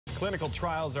Clinical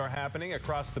trials are happening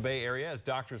across the Bay Area as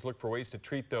doctors look for ways to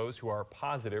treat those who are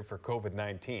positive for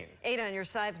COVID-19. 8 on your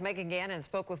side's Megan Gannon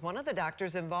spoke with one of the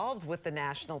doctors involved with the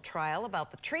national trial about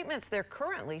the treatments they're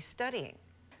currently studying.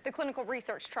 The clinical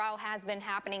research trial has been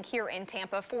happening here in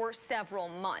Tampa for several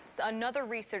months. Another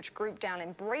research group down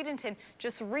in Bradenton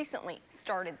just recently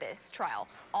started this trial,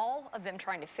 all of them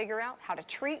trying to figure out how to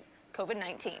treat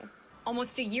COVID-19.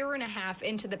 Almost a year and a half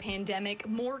into the pandemic,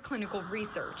 more clinical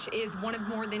research is one of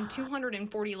more than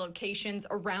 240 locations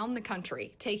around the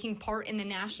country taking part in the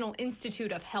National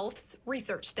Institute of Health's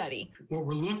research study. What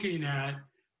we're looking at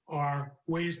are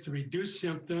ways to reduce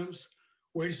symptoms,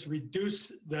 ways to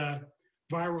reduce the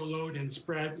viral load and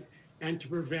spread, and to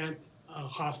prevent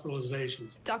hospitalizations.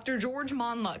 Dr. George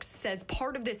Monlux says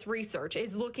part of this research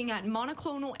is looking at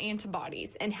monoclonal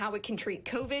antibodies and how it can treat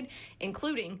COVID,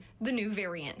 including the new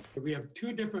variants. We have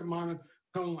 2 different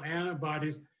monoclonal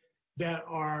antibodies that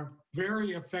are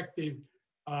very effective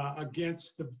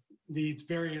against these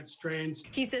variant strains.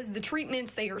 He says the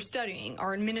treatments they are studying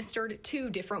are administered 2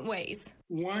 different ways.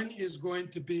 One is going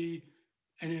to be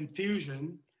an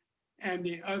infusion, and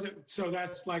the other, so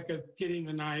that's like getting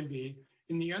an IV.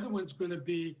 And the other one's going to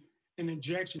be an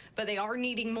injection. But they are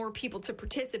needing more people to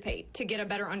participate to get a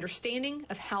better understanding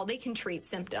of how they can treat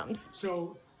symptoms.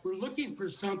 So we're looking for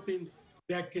something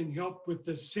that can help with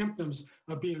the symptoms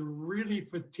of being really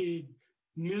fatigued,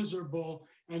 miserable,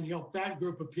 and help that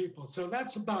group of people. So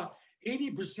that's about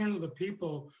 80% of the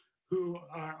people who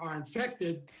are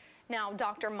infected. Now,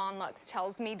 Dr. Monlux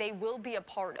tells me they will be a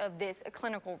part of this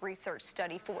clinical research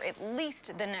study for at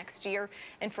least the next year.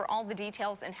 And for all the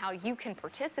details and how you can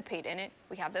participate in it,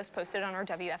 we have those posted on our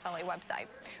WFLA website.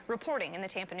 Reporting in the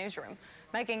Tampa newsroom,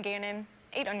 Megan Gannon,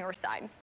 8 on your side.